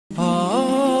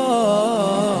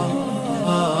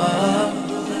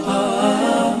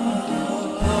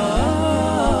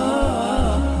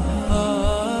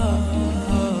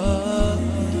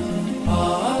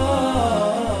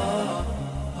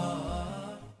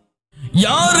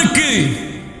யாருக்கு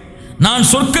நான்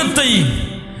சொர்க்கத்தை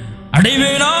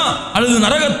அடைவேனா அல்லது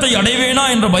நரகத்தை அடைவேனா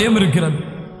என்ற பயம் இருக்கிறது?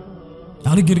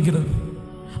 யாருக்கு இருக்கிறது?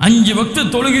 5 வக்து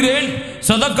தொழுகிறேன்,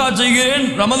 சதக்கா செய்கிறேன்,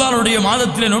 ரமதானுடைய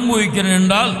மாதத்திலே நோன்பு வைக்கிறேன்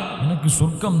என்றால் எனக்கு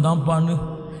சொர்க்கம் தான்பான்னு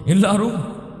எல்லாரும்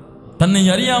தன்னை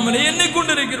அறியாமலே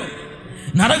எண்ணிக்கொண்டிருக்கிறோம்.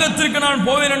 நரகத்திற்கு நான்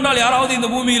போவேன் என்றால் யாராவது இந்த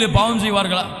பூமியிலே பாவம்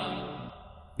செய்வார்களா?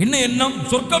 என்ன எண்ணம்?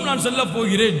 சொர்க்கம் நான் செல்ல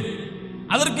போகிறேன்,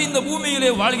 அதற்கு இந்த பூமியிலே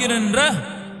வாழ்கிறேன் என்ற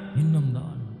எண்ணம்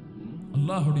தான்.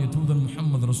 அல்லாஹ்வுடைய தூதர்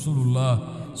முஹம்மது ரசூலுல்லாஹ்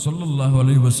ஸல்லல்லாஹு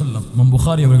அலைஹி வஸல்லம்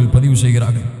புகாரி அவர்கள் பதிவு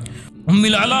செய்கிறார்கள்.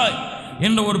 உம்மில் அலா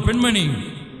என்ற ஒரு பெண்மணி,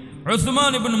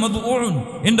 உஸ்மான் இப்னு மத்ஊன்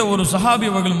என்ற ஒரு சஹாபி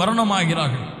அவர்கள்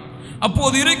மரணமாகிறார்கள்.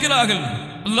 அப்போது இருக்கிறார்கள்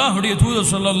அல்லாஹ்வுடைய தூதர்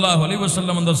ஸல்லல்லாஹு அலைஹி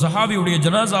வஸல்லம் அந்த சஹாபியுடைய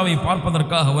ஜனாசாவை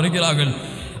பார்ப்பதற்காக வருகிறார்கள்.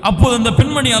 அப்போது அந்த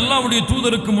பெண்மணி அல்லாஹ்வுடைய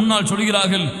தூதருக்கு முன்னால்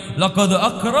சொல்கிறார்கள், லகத்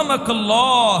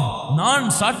அக்ரமக்கல்லாஹ், நான்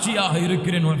சாட்சியாக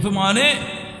இருக்கிறேன் உஸ்மானே,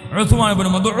 உஸ்மான்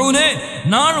இப்னு மத்ஊனே,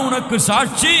 நான் உனக்கு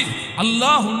சாட்சி,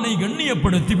 அல்லாஹ் உன்னை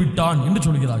கண்ணியப்படுத்தி விட்டான் என்று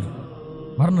சொல்கிறார்கள்.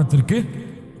 மரணத்திற்கு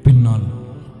பின்னால்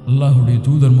அல்லாஹ்வுடைய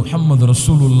தூதர் முஹம்மது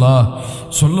ரசூலுல்லாஹ்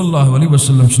ஸல்லல்லாஹு அலைஹி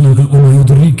வஸல்லம் சொன்னார்கள்,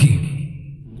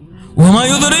 உமா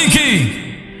யுத்ரீகி,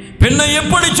 பெண்ணை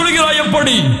எப்படி சொல்கிறாய்?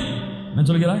 எப்படி என்ன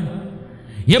சொல்கிறாய்?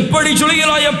 எப்படி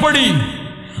சொல்கிறாய்? எப்படி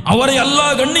அவரை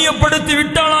அல்லாஹ் கண்ணியப்படுத்தி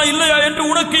விட்டானா இல்லையா என்று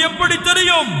உனக்கு எப்படி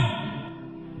தெரியும்?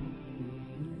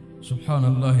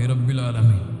 சுப்ஹானல்லாஹி ரப்பில்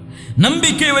ஆலமீன்.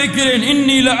 நம்பிக்கை வைக்கிறேன்,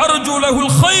 இன்னி லஅர்ஜு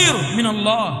லஹுல் கைர்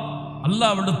மினல்லாஹ்,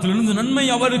 அல்லாஹ்விடத்திலிருந்து நன்மை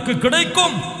அவருக்கு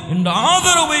கிடைக்கும் என்று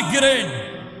ஆதரவு வைக்கிறேன்.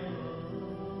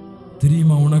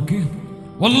 தெரியுமா உனக்கு?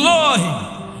 வல்லாஹி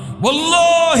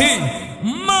வல்லாஹி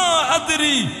மா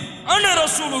அத்ரி அன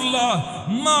ரசூலுல்லாஹ்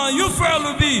மா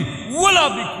யுஃஅலு பி வலா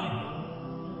பிக்கும்.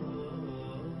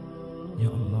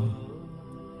 யா அல்லாஹ்,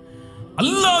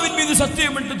 அல்லாஹ்வின் மீது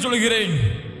சத்தியம் என்று சொல்கிறேன்,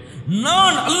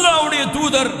 நான் அல்லாஹ்வுடைய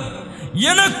தூதர்,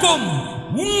 எனக்கும்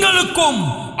உங்களுக்கும்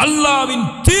அல்லாஹ்வின்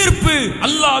தீர்ப்பு,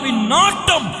 அல்லாஹ்வின்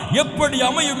நாட்டம் எப்படி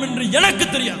அமையும் என்று எனக்கு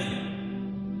தெரியாது.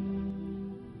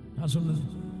 யார் சொன்னது?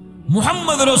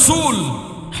 முஹம்மது ரசூல்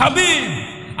ஹபீப்,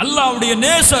 அல்லாஹ்வுடைய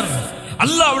நேசர்.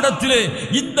 அல்லாஹ்விடத்திலே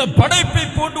இந்த படைப்பை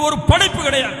போன்று ஒரு படைப்பு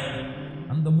கிடையாது.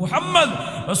 அந்த முஹம்மது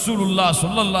ரசூலுல்லாஹ்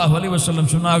ஸல்லல்லாஹு அலைஹி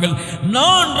வஸல்லம் சொன்னார்கள்,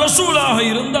 நான் ரசூலாக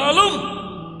இருந்தாலும்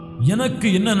எனக்கு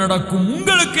என்ன நடக்கும்,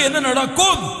 உங்களுக்கு என்ன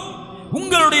நடக்கும்,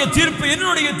 உங்களுடைய தீர்ப்பு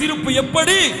என்னுடைய தீர்ப்பு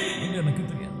எப்படி என்று எனக்கு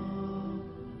தெரியாது.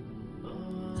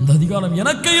 அந்த அதிகாரம்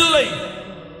எனக்கு இல்லை.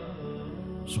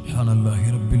 சுப்ஹானல்லாஹி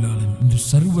ரப்பில் ஆலமீன். இன்று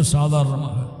சர்வ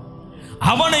சாதாரணமாக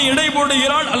அவனை எடை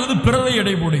போடுகிறான் அல்லது பிறரை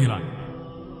எடை போடுகிறான்.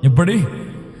 எப்படி?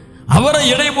 அவரை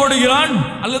எடை போடுகிறான்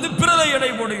அல்லது பிறரை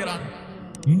எடை போடுகிறான்.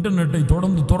 இன்டர்நெட்டை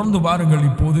தொடர்ந்து பாருங்கள்.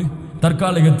 இப்போது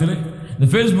தற்காலிகத்தில் இந்த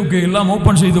ஃபேஸ்புக்கை எல்லாம்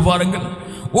ஓபன் செய்து பாருங்கள்.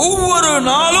 ஒவ்வொரு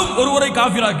நாளும் ஒருவரை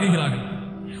காஃபிராக்குகிறார்கள்,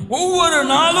 ஒவ்வொரு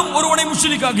நாளும் ஒருவனை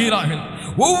முஷ்ரிக்காக்குகிறார்கள்,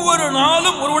 ஒவ்வொரு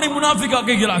நாளும் ஒருவனை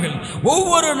முனாஃபிக்காக்குகிறார்கள்,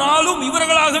 ஒவ்வொரு நாளும்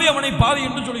இவர்களாகவே அவனை பாவி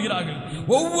என்று சொல்கிறார்கள்,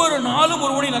 ஒவ்வொரு நாளும்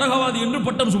ஒருவனை நரகவாதி என்று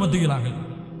பட்டம் சுமத்துகிறார்கள்.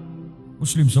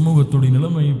 முஸ்லிம் சமூகத்துடைய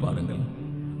நிலைமையை பாருங்கள்.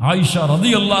 ஆயிஷா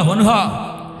ரலியல்லாஹு அன்ஹா,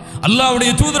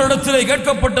 அல்லாஹ்வுடைய தூதரிடத்திலே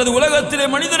கேட்கப்பட்டது, உலகத்திலே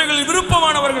மனிதர்கள்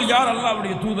விருப்பமானவர்கள் யார்?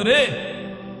 அல்லாஹ்வுடைய தூதரே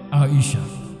ஆயிஷா.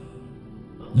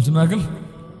 சொன்னார்கள்,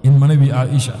 என் மனைவி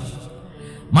ஆயிஷா.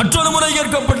 மற்றொரு முறை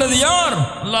கேட்கப்பட்டது, யார்?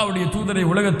 அல்லாஹ்வுடைய தூதரே,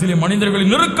 உலகத்திலே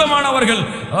மனிதர்களின் நெருக்கமானவர்கள்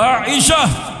ஆயிஷா.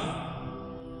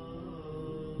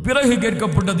 பிறகு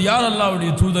கேட்கப்பட்டது, யார்?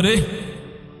 அல்லாஹ்வுடைய தூதரே.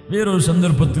 வேறொரு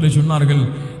சந்தர்ப்பத்திலே சொன்னார்கள்,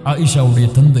 ஆயிஷாவுடைய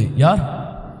தந்தை. யார்?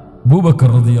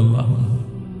 அபூபக்கர் ரலியல்லாஹு அன்ஹு.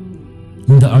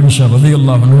 இந்த ஆயிஷா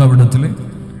ரலியல்லாஹு அன்ஹாவிடத்திலே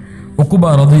உக்பா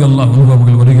ரலியல்லாஹு அன்ஹு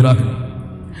அவர்கள் வருகிறார்கள்.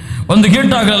 வந்து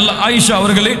கேட்டார்கள், ஆயிஷா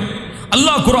அவர்களே,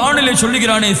 அல்லாஹ் குர்ஆனிலே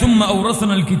சொல்லுகிறானே, ثم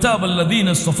أورثنا الكتاب الذين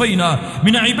اصطفينا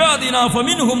من عبادنا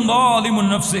فمنهم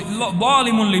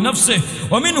ظالم لنفسه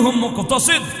ومنهم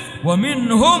مقتصد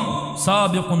ومنهم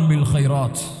سابق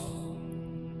بالخيرات.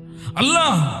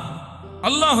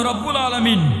 அல்லாஹ் ரப்புல்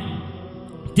ஆலமீன்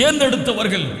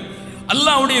தேர்ந்தெடுத்தவர்கள்,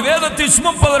 அல்லாஹ்வுடைய வேதத்தை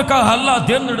சுமப்பதற்காக அல்லாஹ்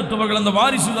தேர்ந்தெடுத்தவர்கள், அந்த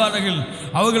வாரிசுதாரர்கள்,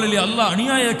 அவர்களிலே அல்லாஹ்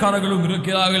அநியாயக்காரர்களும்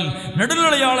இருக்கிறார்கள்,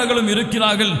 நடுநிலையாளர்களும்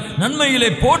இருக்கிறார்கள், நன்மையிலே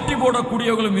போட்டி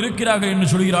போடக்கூடியவர்களும் இருக்கிறார்கள் என்று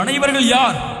சொல்கிறார். இவர்கள்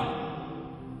யார்?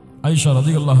 ஆயிஷா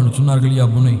ரலியல்லாஹு அன்ஹா சொன்னார்கள், யா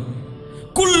புனை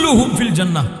குல்லுஹும் ஃபில்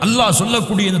ஜன்னah. அல்லாஹ்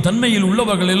சொல்லக்கூடிய இந்த தன்மையில்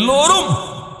உள்ளவர்கள் எல்லோரும்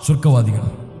சொர்க்கவாதிகள்,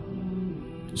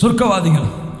 சொர்க்கவாதிகள்.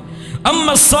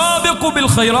 அம்மா சாபிகு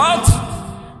பில் கைராத்,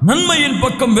 நன்மையின்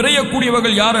பக்கம்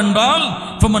விரையக்கூடியவர்கள் யார் என்றால்,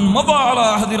 ஃபமன் மதா அலா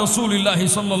அஹதி ரசூலில்லாஹி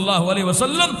ஸல்லல்லாஹு அலைஹி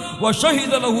வஸல்லம் வ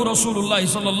ஷஹித லஹு ரசூலுல்லாஹி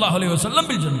ஸல்லல்லாஹு அலைஹி வஸல்லம்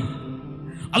பில் ஜன்னah.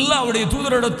 அல்லாஹ்வுடைய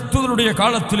தூதருடைய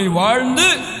காலத்திலே வாழ்ந்து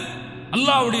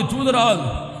அல்லாஹ்வுடைய தூதரால்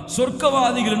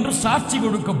சொர்க்கவாதிகள் என்று சாட்சி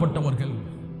கொடுக்கப்பட்டவர்கள்,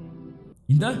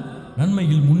 இந்த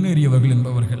நன்மையில் முன்னேறியவர்கள்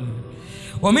என்பவர்கள்.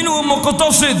 வ மின்ஹும்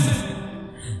முக்தஸித்,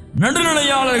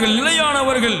 நடுநிலையாளர்கள்,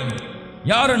 நிலையானவர்கள்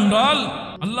யார் என்றால்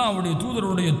அல்லாஹ்வுடைய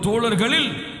தூதருடைய தோழர்களில்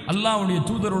அல்லாஹ்வுடைய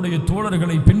தூதருடைய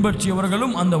தோழர்களை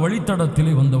பின்பற்றியவர்களும் அந்த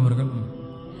வழித்தடத்திலே வந்தவர்கள்.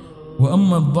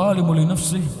 وَأَمَّا الظَّالِمُ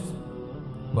لِنَفْسِهِ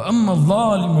وَأَمَّا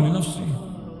الظَّالِمُ لِنَفْسِهِ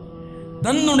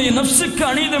தன்னுடைய நஃப்ஸுக்கு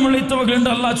அநீதம் இழைத்தவர்கள்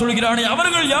என்று அல்லாஹ் சொல்கிறானே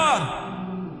அவர்கள் யார்?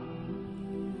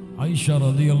 ஆயிஷா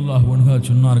ரலியல்லாஹு அன்ஹா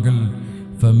சொன்னார்கள்,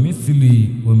 فَمِثْلِي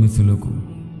وَمِثْلُكُمْ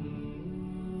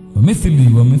وَمِثْلِي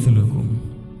وَمِثْلُكُمْ.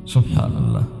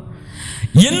 சுப்ஹானல்லாஹ்.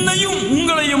 என்னையும்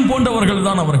உங்களையும் போன்றவர்கள்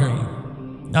தான் அவர்கள்.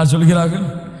 யார் சொல்கிறார்கள்?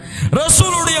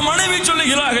 ரசூலுடைய மனைவி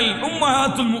சொல்கிறார்கள்,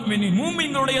 உம்மஹாத்துல் முஃமினீன்,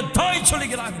 மூமின்களுடைய தாய்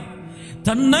சொல்கிறார்கள்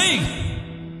தன்னை.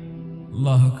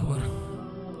 அல்லாஹ் அக்பர்.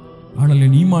 ஆனால்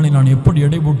என் ஈமானை நான் எப்படி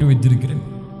எடை போட்டு வைத்திருக்கிறேன்,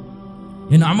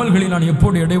 என் அமல்களை நான்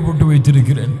எப்படி எடை போட்டு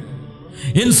வைத்திருக்கிறேன்,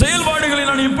 என் செயல்பாடுகளை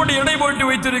நான் எப்படி எடை போட்டு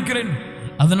வைத்திருக்கிறேன்.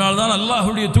 அதனால்தான்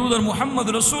அல்லாஹ்வுடைய தூதர்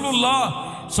முஹம்மது ரசூலுல்லாஹ்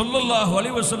ஸல்லல்லாஹு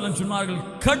அலைஹி வஸல்லம் சொன்னார்கள்,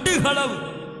 கடுகளவு,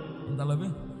 இந்த அளவு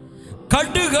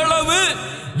கடுகளவு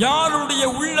யாருடைய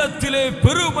உள்ளத்திலே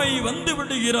பெருமை வந்து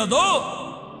விடுகிறதோ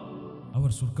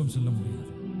அவர் சொர்க்கம் செல்ல முடியாது,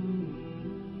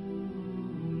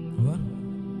 அவர்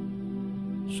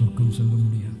சொர்க்கம் செல்ல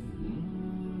முடியாது.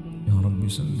 யா ரப்பி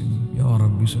சல்லிம், யா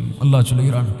ரப்பி சல்லிம். அல்லாஹ்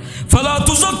சொல்கிறான், ஃபலா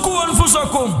துஸக்கு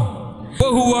அன்ஃபுஸக்கும்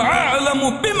வஹுவ அஅலமு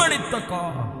பிமன் இத்தகா.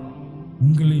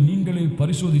 உங்களை நீங்களே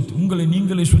பரிசோதித்து உங்களை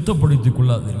நீங்களே சுத்தப்படுத்திக்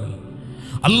கொள்ளாதீர்கள்,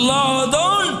 அல்லாஹ்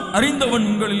தான் அறிந்தவன்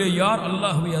உங்களிலே யார்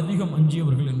அல்லாஹ்வை அதிகம்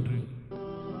அஞ்சியவர்கள் என்று.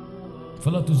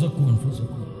 ஃபலா துஸக்கு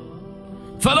அன்ஃபுஸக்கும்,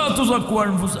 ஃபலா துஸக்கு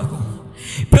அன்ஃபுஸக்கும்.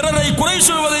 பிறரை குறை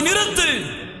சொல்வதை நிறுத்து,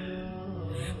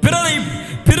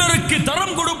 பிறருக்கு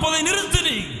தரம் கொடுப்பதை நிறுத்து.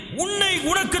 நீ உன்னை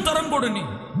உனக்கு தரம் கொடு.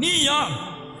 நீ யார்?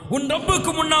 உன்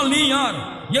ரப்புக்கு முன்னால் நீ யார்?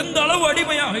 எந்த அளவு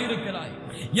அடிமையாக இருக்கிறாய்,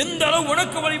 எந்த அளவு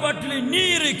உனக்கு வழிபாட்டிலே நீ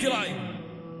இருக்கிறாய்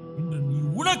என்று நீ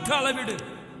உனக்கு அளவிடு,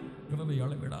 பிறரை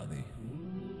அளவிடாதே.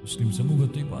 முஸ்லிம்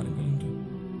சமூகத்தை பாருங்கள், என்று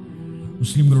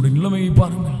முஸ்லிம்களுடைய நிலைமையை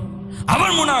பாருங்கள்.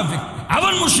 அவன் முனாஃபிக்,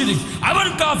 அவன் முஷ்ரிக்,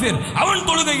 அவன் காஃபிர், அவன்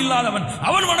தொழுகை இல்லாதவன்,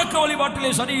 அவன் வணக்க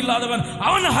வழிபாட்டிலே சரியில்லாதவன்,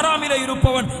 அவன் ஹராமிலே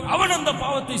இருப்பவன், அவன் அந்த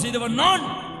பாவத்தை செய்தவன். நான்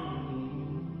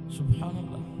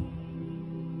சுப்ஹானல்லாஹ்,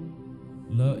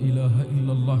 லா இலாஹா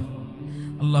இல்லல்லாஹ்.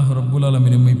 அல்லாஹ் ரப்புல்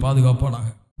ஆலமீன் நம்மை பாதுகாப்பானாக.